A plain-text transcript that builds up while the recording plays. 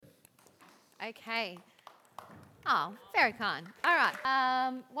Okay. Oh, very kind. All right.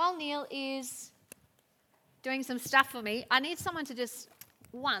 While Neil is doing some stuff for me, I need someone to just,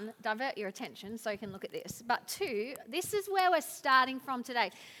 one, divert your attention so you can look at this. But two, this is where we're starting from today.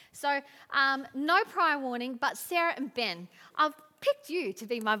 So no prior warning, but Sarah and Ben, I've picked you to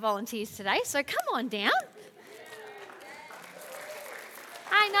be my volunteers today, so come on down.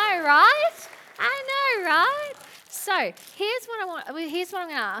 I know, right? So here's what I'm going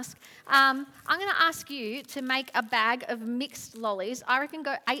to ask. I'm going to ask you to make a bag of mixed lollies. I reckon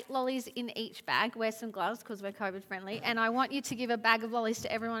go 8 lollies in each bag. Wear some gloves because we're COVID friendly. And I want you to give a bag of lollies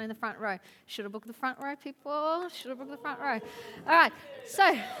to everyone in the front row. Should have booked the front row, people. Should have booked the front row. All right.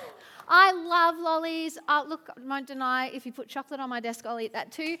 So I love lollies. Look, I won't deny, if you put chocolate on my desk, I'll eat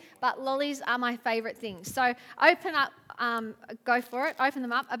that too. But lollies are my favourite thing. So open up, go for it. Open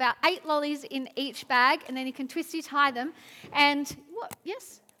them up. About 8 lollies in each bag, and then you can twisty tie them. And what?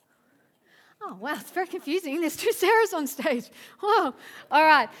 Yes. Oh, wow, it's very confusing. There's 2 Sarahs on stage. Whoa. All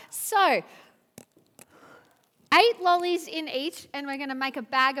right. So 8 lollies in each, and we're going to make a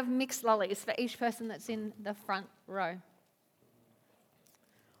bag of mixed lollies for each person that's in the front row.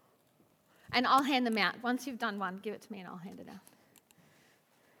 And I'll hand them out. Once you've done one, give it to me and I'll hand it out.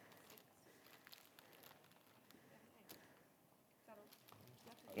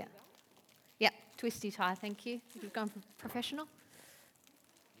 Yeah. Yeah, twisty tie, thank you. You've gone professional.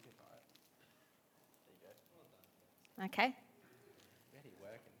 Okay.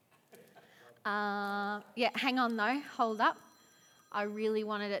 Yeah, hang on though. Hold up. I really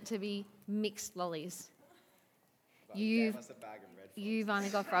wanted it to be mixed lollies. You've only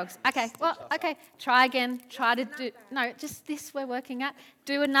got frogs. Okay, well, okay. Try again. Try to do... No, just this we're working at.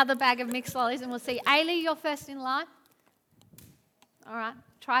 Do another bag of mixed lollies and we'll see. Ailey, you're first in line. All right,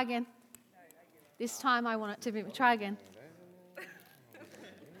 try again. This time I want it to be... Try again.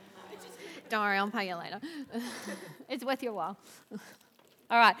 Don't worry, I'll pay you later. It's worth your while.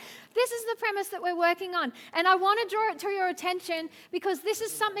 All right, this is the premise that we're working on. And I want to draw it to your attention because this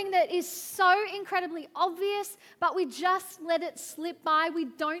is something that is so incredibly obvious, but we just let it slip by. We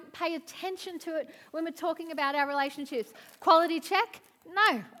don't pay attention to it when we're talking about our relationships. Quality check?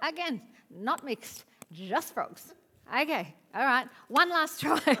 No, again, not mixed, just frogs. Okay, all right, one last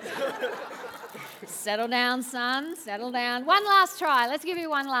try. Settle down, son, settle down. One last try. Let's give you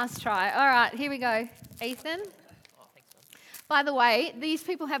one last try. All right, here we go. Ethan? By the way, these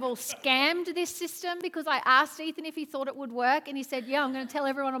people have all scammed this system because I asked Ethan if he thought it would work and he said, yeah, I'm going to tell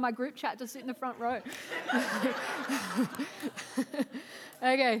everyone on my group chat to sit in the front row.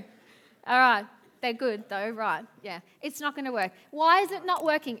 Okay. All right. They're good though, right? Yeah. It's not going to work. Why is it not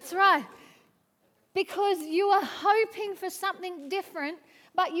working? It's right. Because you are hoping for something different,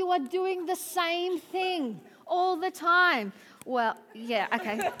 but you are doing the same thing all the time. Well, yeah,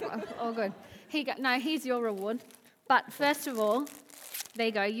 okay. All good. Here's your reward. But first of all, there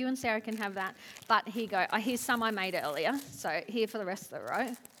you go. You and Sarah can have that. But here you go. Here's some I made earlier. So here for the rest of the row.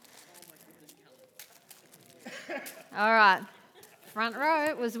 All right. Front row.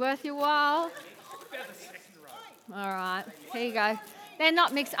 It was worth your while. All right. Here you go. They're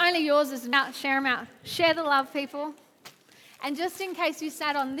not mixed. Only yours is out. Share them out. Share the love, people. And just in case you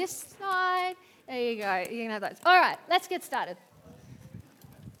sat on this side, there you go. You can have those. All right. Let's get started.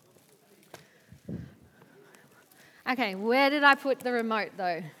 Okay, where did I put the remote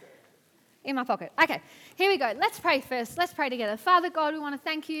though? In my pocket. Okay, here we go. Let's pray first. Let's pray together. Father God, we want to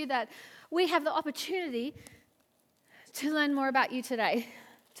thank you that we have the opportunity to learn more about you today,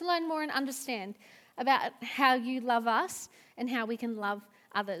 to learn more and understand about how you love us and how we can love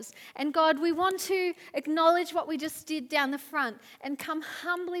others. And God, we want to acknowledge what we just did down the front and come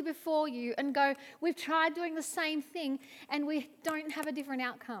humbly before you and go, we've tried doing the same thing and we don't have a different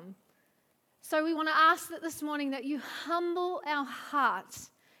outcome. So we want to ask that this morning that you humble our hearts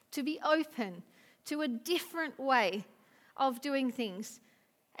to be open to a different way of doing things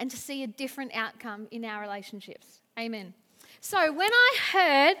and to see a different outcome in our relationships. Amen. So when I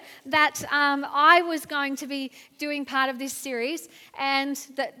heard that I was going to be doing part of this series and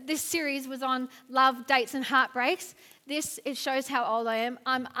that this series was on love, dates and heartbreaks, it shows how old I am.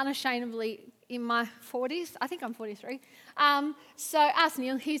 I'm unashamedly in my 40s. I think I'm 43. So ask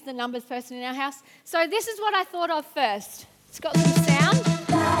Neil, he's the numbers person in our house. So this is what I thought of first. It's got some sound.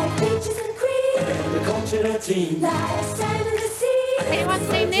 Like peaches and cream. The culture team. Like sand in the sea. Anyone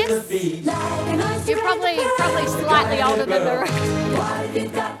seen this? You're probably slightly older than the rest.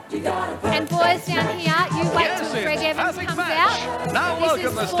 And boys down here, you wait till Greg Evans comes out. Now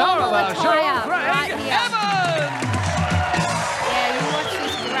welcome the star of our show, Greg Evans. Yeah, you watch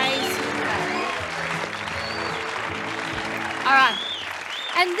this grace. All right.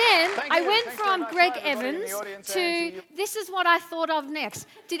 And then Thank I you. went Thanks from very much. Greg Hi, everybody in the Evans audience and to to you. this is what I thought of next.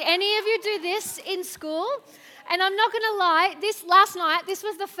 Did any of you do this in school? And I'm not going to lie, last night, this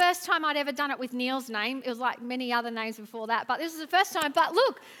was the first time I'd ever done it with Neil's name. It was like many other names before that, but this is the first time. But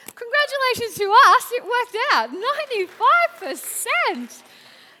look, congratulations to us, it worked out. 95%.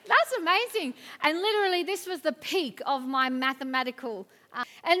 That's amazing. And literally, this was the peak of my mathematical.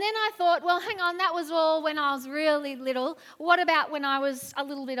 And then I thought, well, hang on, that was all when I was really little. What about when I was a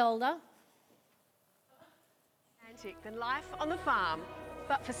little bit older? Magic than life on the farm.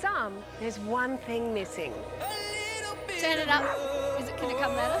 But for some, there's one thing missing. Turn it up. Can it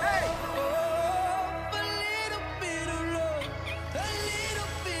come louder?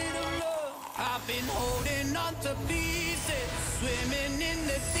 I've been holding on to pieces, swimming in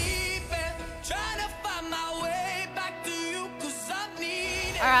the deep end, trying to find my way back to you, 'cause I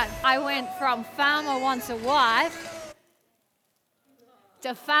need it. All right, I went from farmer wants a wife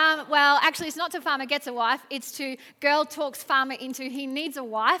to farm. Well, actually, it's not to farmer gets a wife. It's to girl talks farmer into he needs a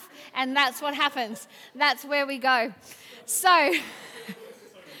wife, and that's what happens. That's where we go. So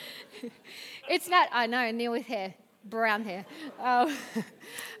it's not. I know Neil with hair, brown hair,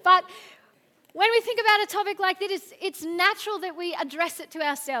 but. When we think about a topic like this, it's natural that we address it to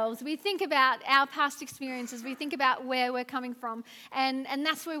ourselves. We think about our past experiences. We think about where we're coming from. And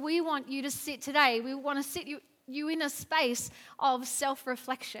that's where we want you to sit today. We want to sit you in a space of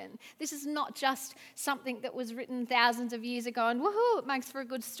self-reflection. This is not just something that was written thousands of years ago and woohoo, it makes for a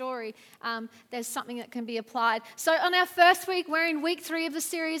good story. There's something that can be applied. So on our first week, we're in week 3 of the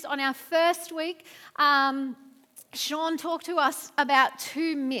series. On our first week, Sean talked to us about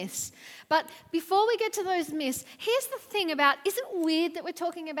 2 myths. But before we get to those myths, here's the thing about, is it weird that we're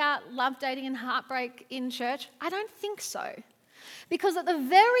talking about love, dating, and heartbreak in church? I don't think so. Because at the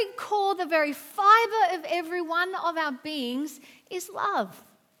very core, the very fibre of every one of our beings is love.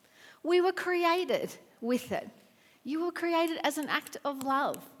 We were created with it. You were created as an act of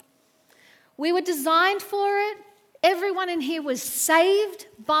love. We were designed for it. Everyone in here was saved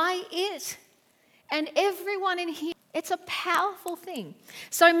by it. And everyone in here, it's a powerful thing.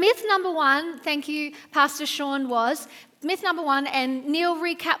 So myth number 1, thank you, Pastor Sean, was myth number 1, and Neil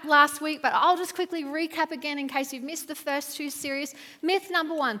recapped last week, but I'll just quickly recap again in case you've missed the first 2 series. Myth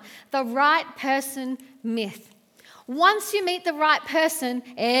number 1, the right person myth. Once you meet the right person,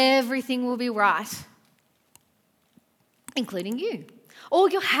 everything will be right, including you. All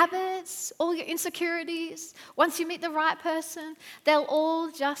your habits, all your insecurities, once you meet the right person, they'll all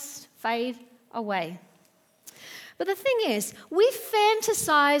just fade away. But the thing is, we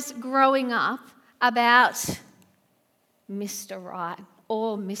fantasize growing up about Mr. Right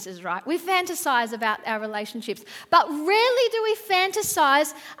or Mrs. Right. We fantasize about our relationships, but rarely do we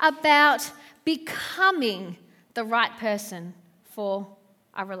fantasize about becoming the right person for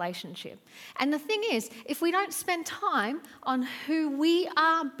a relationship. And the thing is, if we don't spend time on who we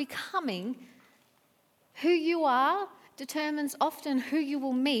are becoming, who you are determines often who you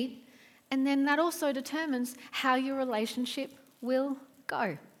will meet. And then that also determines how your relationship will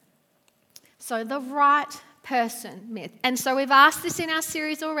go. So the right person myth. And so we've asked this in our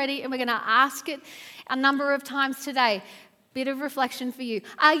series already, and we're going to ask it a number of times today. Bit of reflection for you.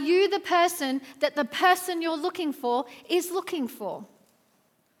 Are you the person that the person you're looking for is looking for?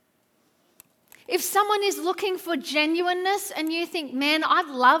 If someone is looking for genuineness and you think, man, I'd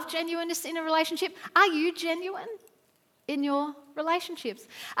love genuineness in a relationship, are you genuine in your relationships?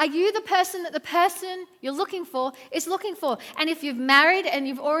 Are you the person that the person you're looking for is looking for? And if you've married and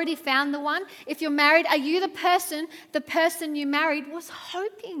you've already found the one, if you're married, are you the person you married was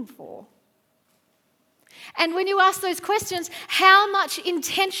hoping for? And when you ask those questions, how much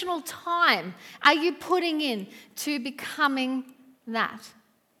intentional time are you putting in to becoming that?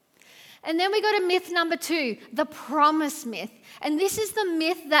 And then we go to myth number 2, the promise myth. And this is the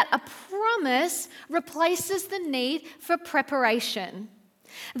myth that a promise replaces the need for preparation.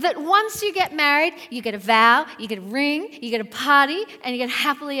 That once you get married, you get a vow, you get a ring, you get a party, and you get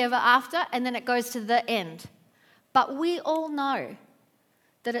happily ever after, and then it goes to the end. But we all know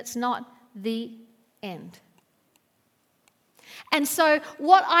that it's not the end. And so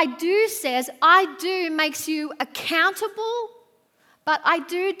what I do says, I do makes you accountable, but I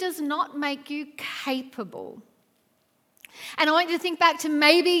do does not make you capable. And I want you to think back to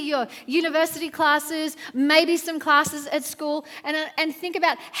maybe your university classes, maybe some classes at school, and think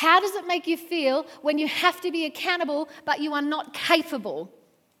about how does it make you feel when you have to be accountable, but you are not capable?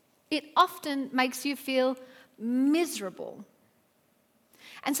 It often makes you feel miserable.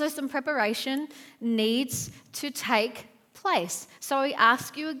 And so some preparation needs to take place. So we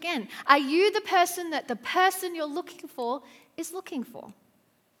ask you again, are you the person that the person you're looking for is looking for?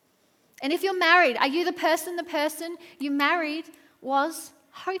 And if you're married, are you the person you married was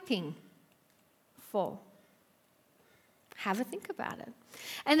hoping for? Have a think about it.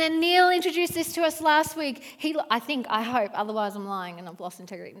 And then Neil introduced this to us last week. I hope, otherwise I'm lying and I've lost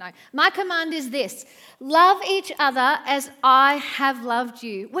integrity. No. My command is this: love each other as I have loved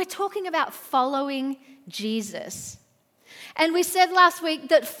you. We're talking about following Jesus. And we said last week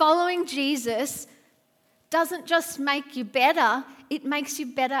that following Jesus doesn't just make you better, it makes you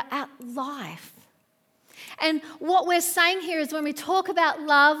better at life. And what we're saying here is when we talk about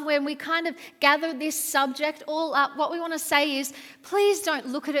love, when we kind of gather this subject all up, what we want to say is, please don't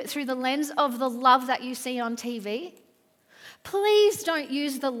look at it through the lens of the love that you see on TV. Please don't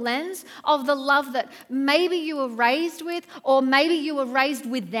use the lens of the love that maybe you were raised with or maybe you were raised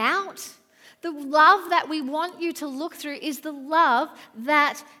without. The love that we want you to look through is the love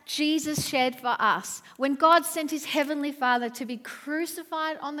that Jesus shared for us. When God sent his heavenly Father to be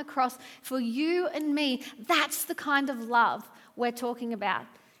crucified on the cross for you and me, that's the kind of love we're talking about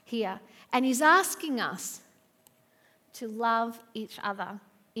here. And he's asking us to love each other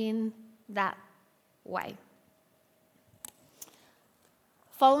in that way.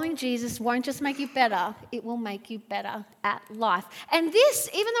 Following Jesus won't just make you better, it will make you better at life. And this,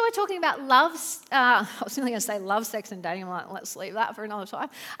 even though we're talking about love, I was only going to say love, sex, and dating. I'm like, let's leave that for another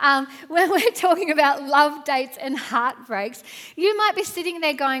time. When we're talking about love, dates, and heartbreaks, you might be sitting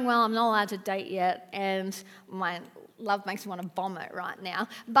there going, well, I'm not allowed to date yet, and my love makes me want to vomit right now.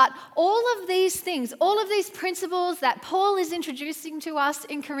 But all of these things, all of these principles that Paul is introducing to us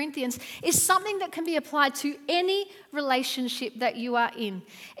in Corinthians is something that can be applied to any relationship that you are in.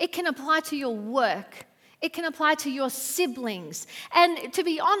 It can apply to your work. It can apply to your siblings. And to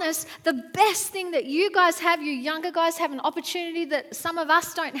be honest, the best thing that you guys have, you younger guys have an opportunity that some of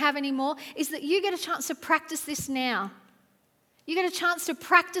us don't have anymore, is that you get a chance to practice this now. You get a chance to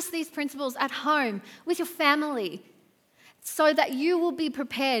practice these principles at home with your family, so that you will be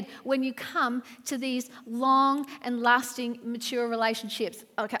prepared when you come to these long and lasting, mature relationships.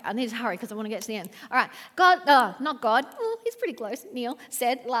 Okay, I need to hurry because I want to get to the end. All right, not God. He's pretty close, Neil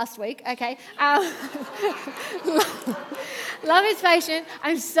said last week. Okay. Love is patient.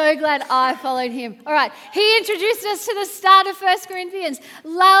 I'm so glad I followed him. All right, he introduced us to the start of 1 Corinthians.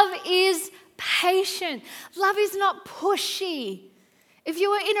 Love is patient. Love is not pushy. If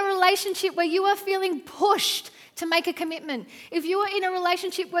you are in a relationship where you are feeling pushed to make a commitment, if you are in a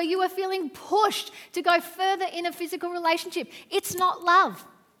relationship where you are feeling pushed to go further in a physical relationship, it's not love.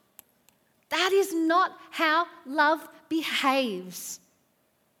 That is not how love behaves.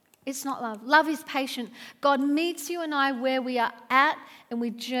 It's not love. Love is patient. God meets you and I where we are at and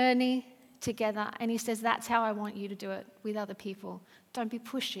we journey together. And he says, that's how I want you to do it with other people. Don't be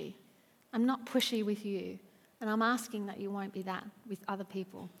pushy. I'm not pushy with you. And I'm asking that you won't be that with other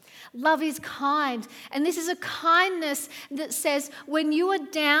people. Love is kind. And this is a kindness that says, when you are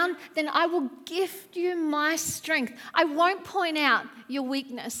down, then I will gift you my strength. I won't point out your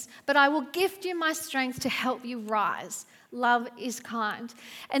weakness, but I will gift you my strength to help you rise. Love is kind.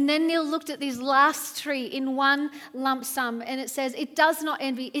 And then Neil looked at these last three in one lump sum, and it says, it does not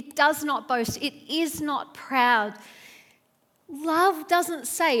envy, it does not boast, it is not proud. Love doesn't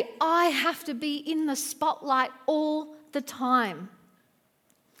say, I have to be in the spotlight all the time.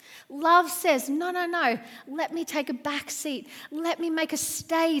 Love says, no, let me take a back seat. Let me make a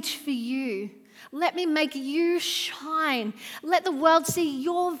stage for you. Let me make you shine. Let the world see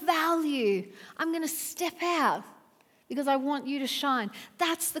your value. I'm going to step out because I want you to shine.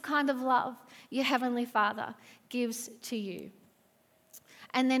 That's the kind of love your Heavenly Father gives to you.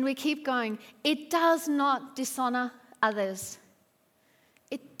 And then we keep going. It does not dishonor others.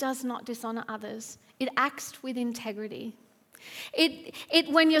 It does not dishonor others. It acts with integrity.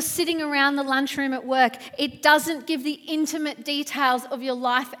 When you're sitting around the lunchroom at work, it doesn't give the intimate details of your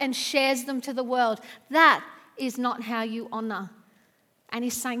life and shares them to the world. That is not how you honor. And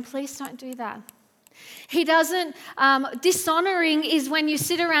he's saying, please don't do that. He doesn't, dishonoring is when you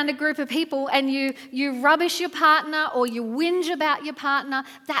sit around a group of people and you rubbish your partner or you whinge about your partner.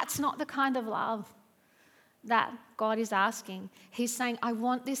 That's not the kind of love that God is asking. He's saying, I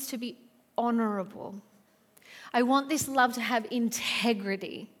want this to be honorable. I want this love to have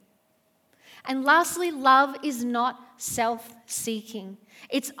integrity. And lastly, love is not self-seeking.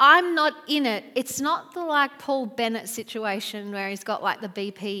 It's I'm not in it. It's not the like Paul Bennett situation where he's got like the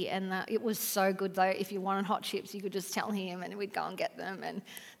BP and it was so good though. If you wanted hot chips, you could just tell him and we'd go and get them and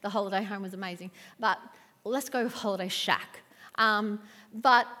the holiday home was amazing. But let's go with Holiday Shack.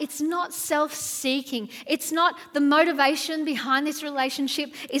 But it's not self-seeking. It's not the motivation behind this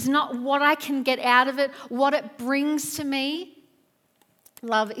relationship is not what I can get out of it, what it brings to me.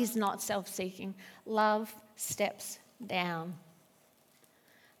 Love is not self-seeking. Love steps down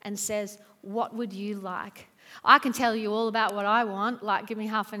and says, what would you like? I can tell you all about what I want, like give me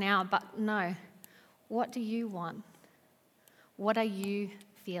half an hour, but no. What do you want? What are you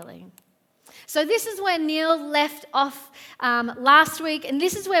feeling? So this is where Neil left off last week, and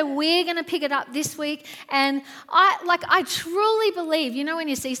this is where we're going to pick it up this week. And I truly believe, you know, when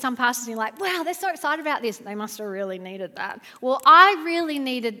you see some pastors, you're like, wow, they're so excited about this. They must have really needed that. Well, I really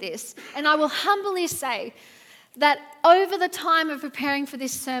needed this, and I will humbly say that over the time of preparing for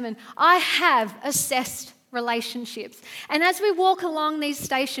this sermon, I have assessed relationships. And as we walk along these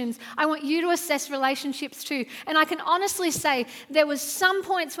stations, I want you to assess relationships too. And I can honestly say there was some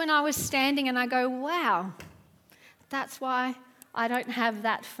points when I was standing and I go, wow, that's why I don't have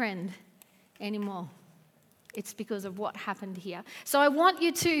that friend anymore. It's because of what happened here. So I want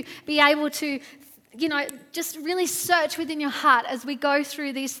you to be able to, you know, just really search within your heart as we go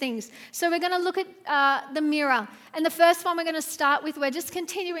through these things. So we're going to look at the mirror. And the first one we're going to start with, we're just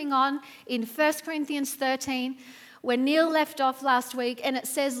continuing on in 1 Corinthians 13, where Neil left off last week. And it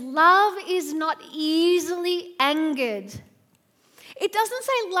says, love is not easily angered. It doesn't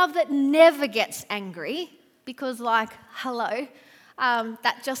say love that never gets angry, because like, hello,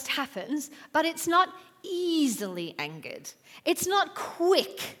 that just happens. But it's not easily angered. It's not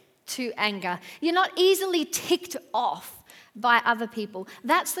quick to anger. You're not easily ticked off by other people.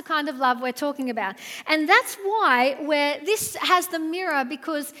 That's the kind of love we're talking about. And that's why where this has the mirror,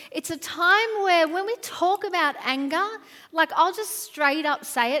 because it's a time where when we talk about anger, like I'll just straight up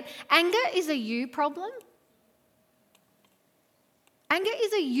say it, anger is a you problem. Anger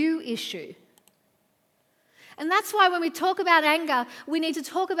is a you issue. And that's why when we talk about anger, we need to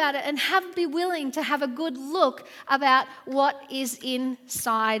talk about it and be willing to have a good look about what is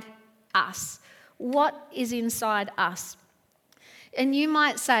inside us. What is inside us? And you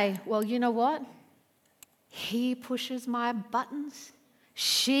might say, well, you know what? He pushes my buttons.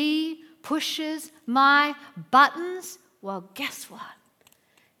 She pushes my buttons. Well, guess what?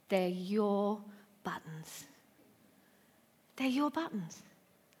 They're your buttons. They're your buttons.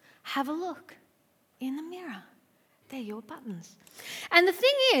 Have a look in the mirror. They're your buttons. And the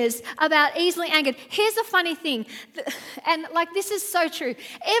thing is about easily angered, here's a funny thing, and like this is so true.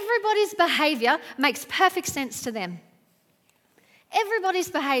 Everybody's behavior makes perfect sense to them. Everybody's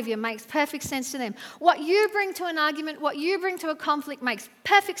behavior makes perfect sense to them. What you bring to an argument, what you bring to a conflict makes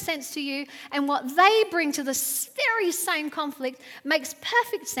perfect sense to you, and what they bring to the very same conflict makes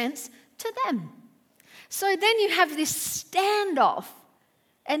perfect sense to them. So then you have this standoff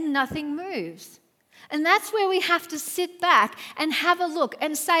and nothing moves. And that's where we have to sit back and have a look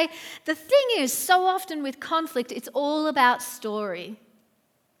and say, the thing is, so often with conflict, it's all about story.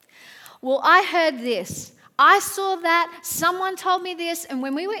 Well, I heard this. I saw that. Someone told me this. And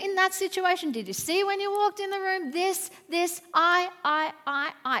when we were in that situation, did you see when you walked in the room? This,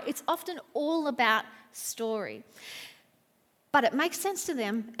 I. It's often all about story. But it makes sense to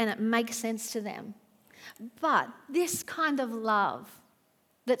them, and it makes sense to them. But this kind of love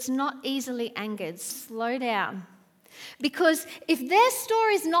that's not easily angered, slow down. Because if their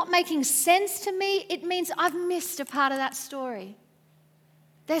story is not making sense to me, it means I've missed a part of that story.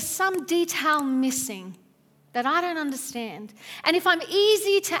 There's some detail missing that I don't understand. And if I'm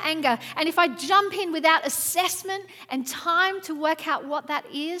easy to anger, and if I jump in without assessment and time to work out what that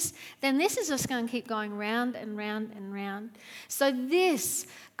is, then this is just going to keep going round and round and round. So this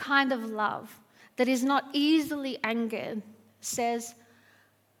kind of love that is not easily angered says,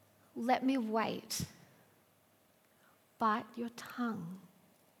 let me wait. Bite your tongue.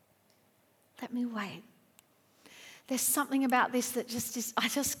 Let me wait. There's something about this that I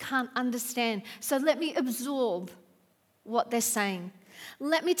just can't understand. So let me absorb what they're saying.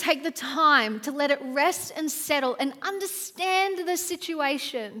 Let me take the time to let it rest and settle and understand the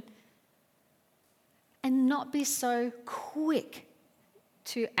situation and not be so quick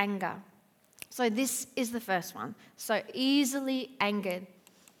to anger. So this is the first one. So easily angered.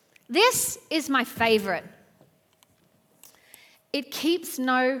 This is my favorite. It keeps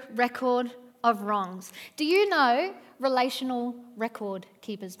no record of wrongs. Do you know relational record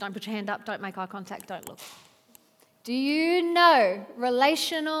keepers? Don't put your hand up, don't make eye contact, don't look. Do you know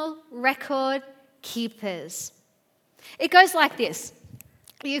relational record keepers? It goes like this.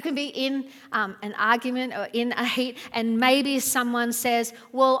 You can be in an argument or in a heat, and maybe someone says,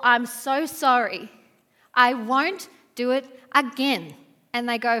 well, I'm so sorry. I won't do it again. And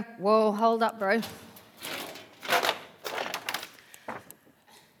they go, whoa, hold up, bro.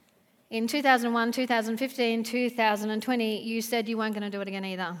 In 2001, 2015, 2020, you said you weren't going to do it again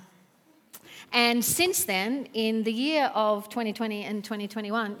either. And since then, in the year of 2020 and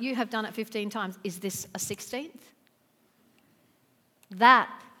 2021, you have done it 15 times. Is this a 16th? That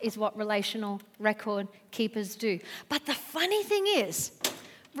is what relational record keepers do. But the funny thing is,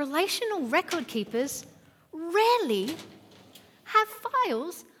 relational record keepers rarely have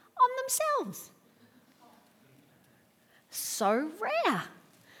files on themselves. So rare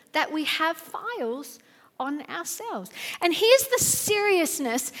that we have files on ourselves. And here's the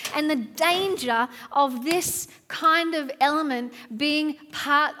seriousness and the danger of this kind of element being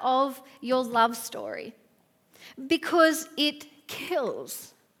part of your love story, because it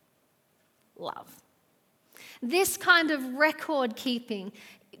kills love. This kind of record keeping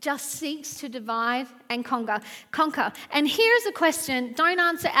just seeks to divide and conquer. And here's a question, don't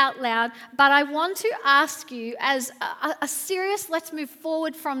answer out loud, but I want to ask you as a serious, let's move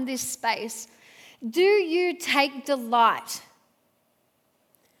forward from this space. Do you take delight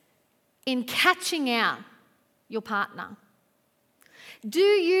in catching out your partner? Do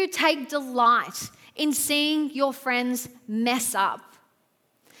you take delight in seeing your friends mess up?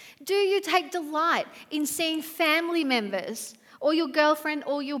 Do you take delight in seeing family members or your girlfriend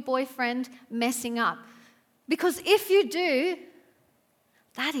or your boyfriend messing up? Because if you do,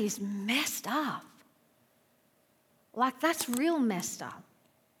 that is messed up. Like, that's real messed up.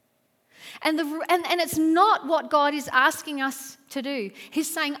 And it's not what God is asking us to do.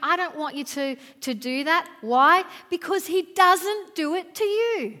 He's saying, I don't want you to do that. Why? Because He doesn't do it to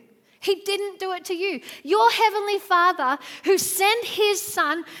you. He didn't do it to you. Your Heavenly Father, who sent His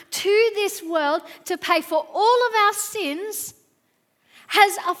Son to this world to pay for all of our sins,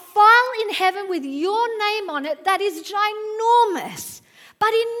 has a file in heaven with your name on it that is ginormous, but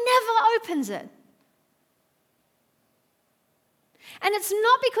He never opens it. And it's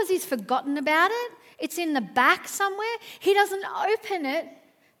not because He's forgotten about it. It's in the back somewhere. He doesn't open it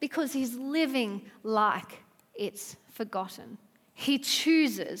because He's living like it's forgotten. He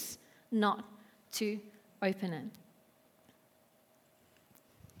chooses not to open it.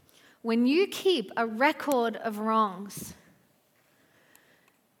 When you keep a record of wrongs,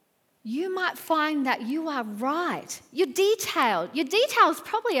 you might find that you are right. You're detailed. Your details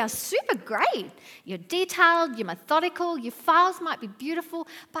probably are super great. You're detailed, you're methodical, your files might be beautiful,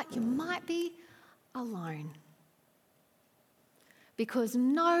 but you might be alone. Because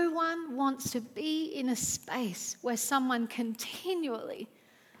no one wants to be in a space where someone continually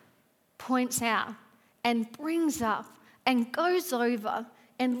points out and brings up and goes over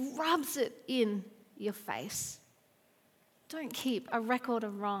and rubs it in your face. Don't keep a record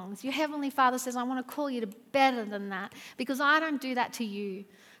of wrongs. Your Heavenly Father says, I want to call you to better than that because I don't do that to you.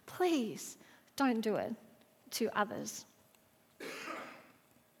 Please don't do it to others.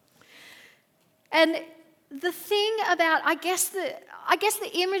 And the thing about, I guess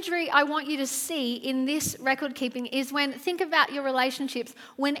the imagery I want you to see in this record keeping is when, think about your relationships.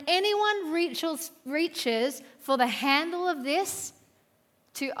 When anyone reaches for the handle of this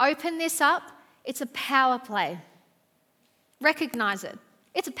to open this up, it's a power play. Recognize it.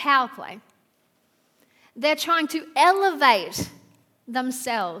 It's a power play. They're trying to elevate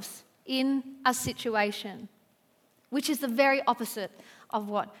themselves in a situation, which is the very opposite of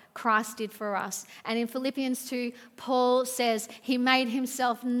what Christ did for us. And in Philippians 2, Paul says He made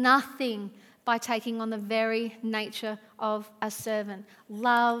Himself nothing by taking on the very nature of a servant.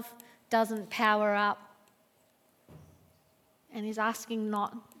 Love doesn't power up. And He's asking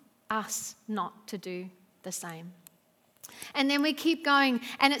us not to do the same. And then we keep going,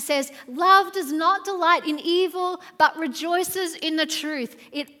 and it says, love does not delight in evil, but rejoices in the truth.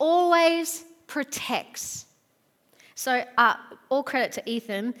 It always protects. So all credit to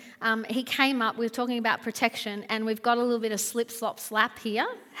Ethan. He came up, we were talking about protection, and we've got a little bit of slip, slop, slap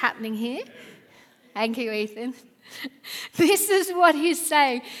happening here. Thank you, Ethan. This is what he's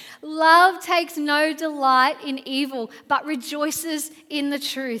saying. Love takes no delight in evil, but rejoices in the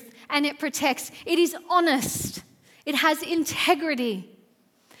truth, and it protects. It is honest. It has integrity.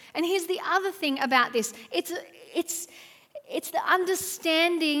 And here's the other thing about this. It's the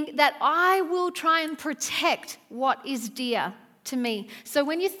understanding that I will try and protect what is dear to me. So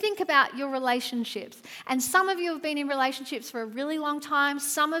when you think about your relationships, and some of you have been in relationships for a really long time,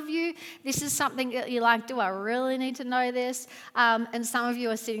 some of you, this is something that you're like, do I really need to know this? And some of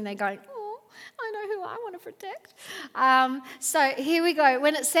you are sitting there going, oh, I know who I want to protect. So here we go.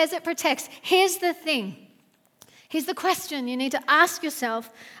 When it says it protects, here's the thing. Here's the question you need to ask yourself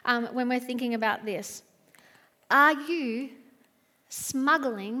when we're thinking about this. Are you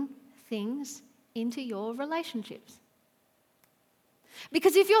smuggling things into your relationships?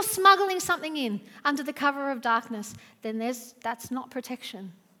 Because if you're smuggling something in under the cover of darkness, then that's not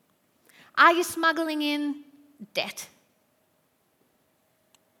protection. Are you smuggling in debt?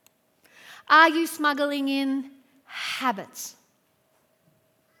 Are you smuggling in habits?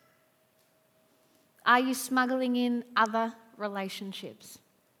 Are you smuggling in other relationships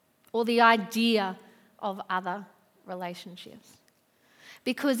or the idea of other relationships?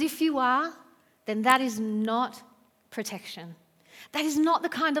 Because if you are, then that is not protection. That is not the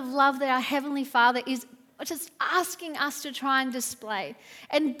kind of love that our Heavenly Father is just asking us to try and display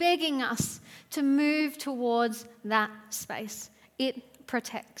and begging us to move towards that space. It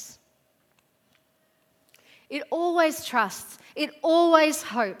protects. It always trusts. It always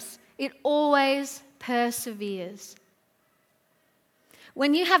hopes. It always perseveres.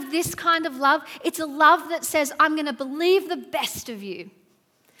 When you have this kind of love, it's a love that says, I'm going to believe the best of you.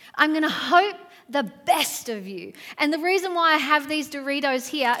 I'm going to hope the best of you. And the reason why I have these Doritos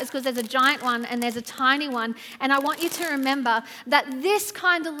here is because there's a giant one and there's a tiny one. And I want you to remember that this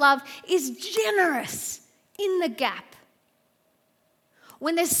kind of love is generous in the gap.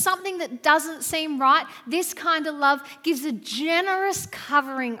 When there's something that doesn't seem right, this kind of love gives a generous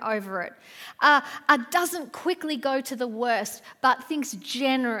covering over it. Doesn't quickly go to the worst, but thinks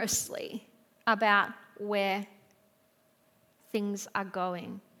generously about where things are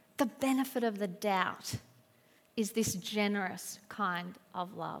going. The benefit of the doubt is this generous kind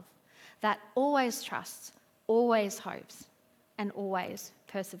of love that always trusts, always hopes, and always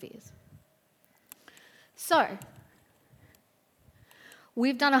perseveres. So,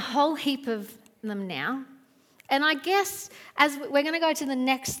 we've done a whole heap of them now. And I guess as we're going to go to the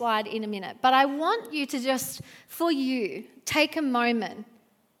next slide in a minute, but I want you to just, for you, take a moment.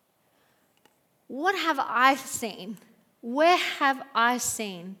 What have I seen? Where have I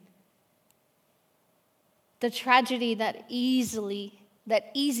seen the tragedy that easy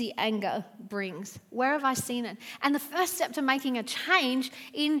anger brings? Where have I seen it? And the first step to making a change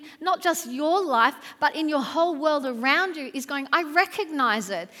in not just your life, but in your whole world around you is going, I recognize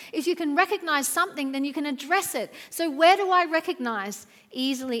it. If you can recognize something, then you can address it. So where do I recognize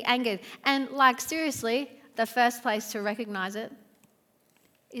easily angered? And seriously, the first place to recognize it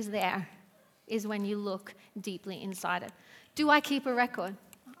is when you look deeply inside it. Do I keep a record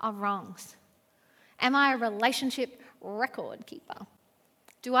of wrongs? Am I a relationship record keeper?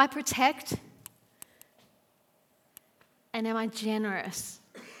 Do I protect? And am I generous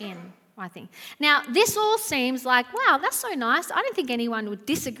in my thing? Now, this all seems like, wow, that's so nice. I don't think anyone would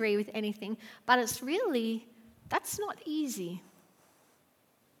disagree with anything, but that's not easy.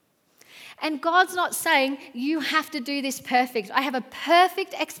 And God's not saying you have to do this perfect. I have a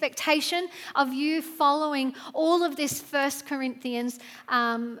perfect expectation of you following all of this 1 Corinthians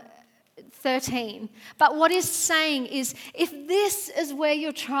 13. But what he's saying is, if this is where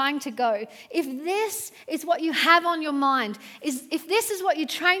you're trying to go, if this is what you have on your mind, if this is what you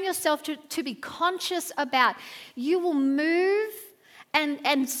train yourself to be conscious about, you will move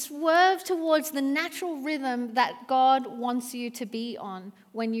and swerve towards the natural rhythm that God wants you to be on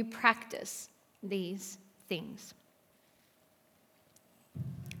when you practice these things.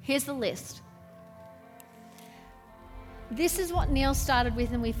 Here's the list. This is what Neil started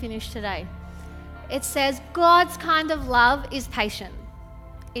with and we finished today. It says, God's kind of love is patient.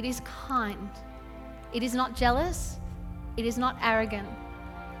 It is kind. It is not jealous. It is not arrogant.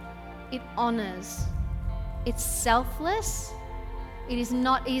 It honors. It's selfless. It is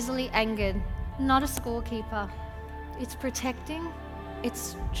not easily angered. Not a scorekeeper. It's protecting.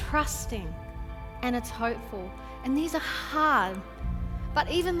 It's trusting. And it's hopeful. And these are hard. But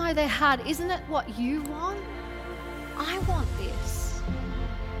even though they're hard, isn't it what you want? I want this.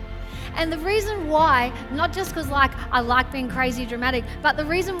 And the reason why, not just because I like being crazy dramatic, but the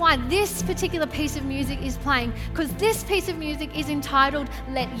reason why this particular piece of music is playing, because this piece of music is entitled,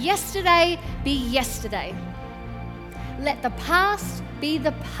 Let Yesterday Be Yesterday. Let the past be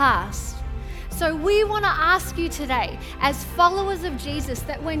the past. So we want to ask you today, as followers of Jesus,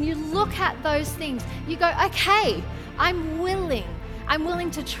 that when you look at those things, you go, okay, I'm willing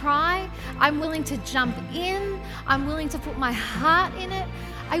to try. I'm willing to jump in. I'm willing to put my heart in it.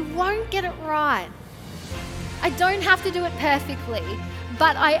 I won't get it right. I don't have to do it perfectly,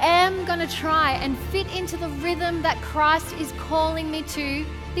 but I am going to try and fit into the rhythm that Christ is calling me to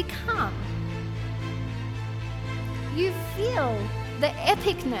become. You feel the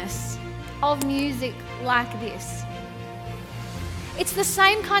epicness of music like this. It's the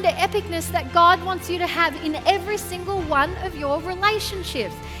same kind of epicness that God wants you to have in every single one of your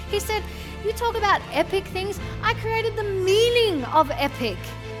relationships. He said, you talk about epic things. I created the meaning of epic.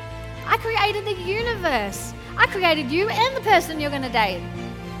 I created the universe. I created you and the person you're going to date.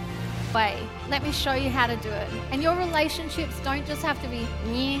 Let me show you how to do it. And your relationships don't just have to be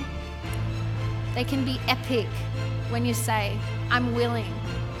meh. They can be epic when you say, I'm willing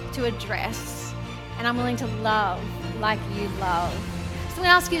to address and I'm willing to love like you love. So I'm going to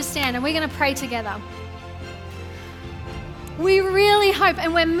ask you to stand and we're going to pray together. We really hope,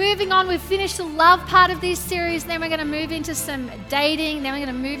 and we're moving on, we've finished the love part of this series, then we're going to move into some dating, then we're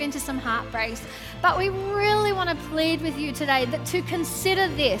going to move into some heartbreaks. But we really want to plead with you today that to consider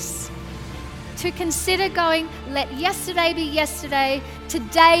this, to consider going, let yesterday be yesterday,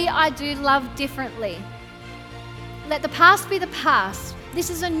 today I do love differently. Let the past be the past. This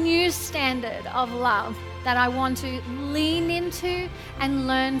is a new standard of love that I want to lean into and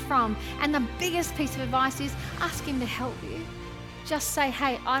learn from. And the biggest piece of advice is ask him to help you. Just say,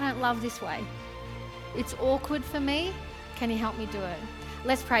 hey, I don't love this way. It's awkward for me. Can you help me do it?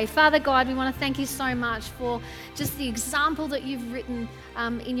 Let's pray. Father God, we want to thank you so much for just the example that you've written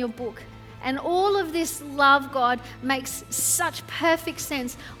in your book. And all of this love, God, makes such perfect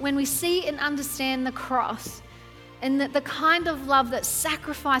sense when we see and understand the cross and the kind of love that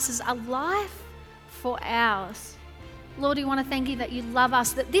sacrifices a life for ours. Lord, we want to thank you that you love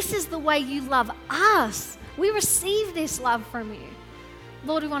us, that this is the way you love us. We receive this love from you.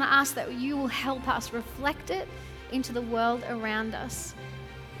 Lord, we want to ask that you will help us reflect it into the world around us.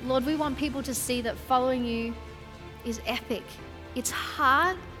 Lord, we want people to see that following you is epic. It's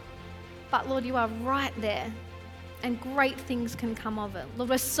hard, but Lord, you are right there and great things can come of it.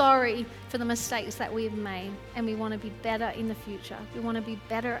 Lord, we're sorry for the mistakes that we've made and we want to be better in the future. We want to be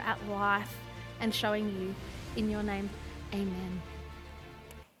better at life and showing you. In your name, amen.